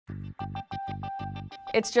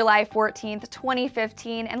It's July 14th,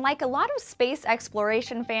 2015, and like a lot of space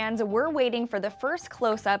exploration fans, we're waiting for the first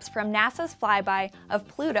close-ups from NASA's flyby of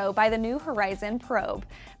Pluto by the New Horizon probe.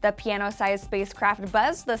 The piano-sized spacecraft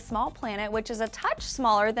buzzed the small planet, which is a touch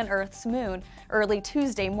smaller than Earth's moon, early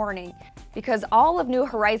Tuesday morning. Because all of New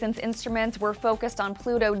Horizon's instruments were focused on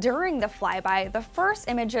Pluto during the flyby, the first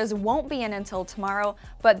images won't be in until tomorrow,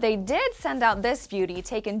 but they did send out this beauty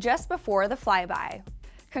taken just before the flyby.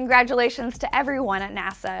 Congratulations to everyone at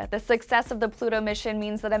NASA. The success of the Pluto mission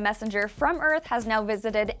means that a messenger from Earth has now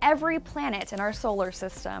visited every planet in our solar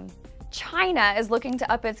system. China is looking to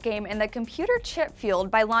up its game in the computer chip field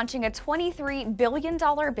by launching a $23 billion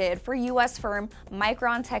bid for U.S. firm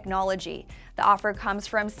Micron Technology. The offer comes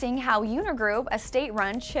from Tsinghua Unigroup, a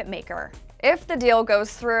state-run chipmaker. If the deal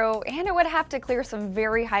goes through, and it would have to clear some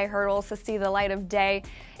very high hurdles to see the light of day,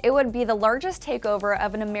 it would be the largest takeover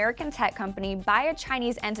of an American tech company by a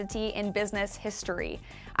Chinese entity in business history.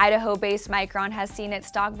 Idaho-based Micron has seen its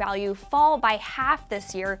stock value fall by half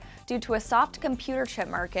this year due to a soft computer chip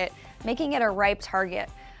market, making it a ripe target.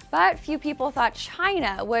 But few people thought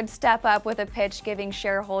China would step up with a pitch giving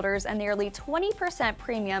shareholders a nearly 20%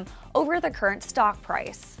 premium over the current stock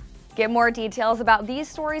price. Get more details about these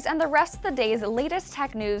stories and the rest of the day's latest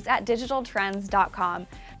tech news at digitaltrends.com.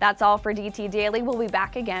 That's all for DT Daily. We'll be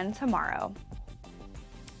back again tomorrow.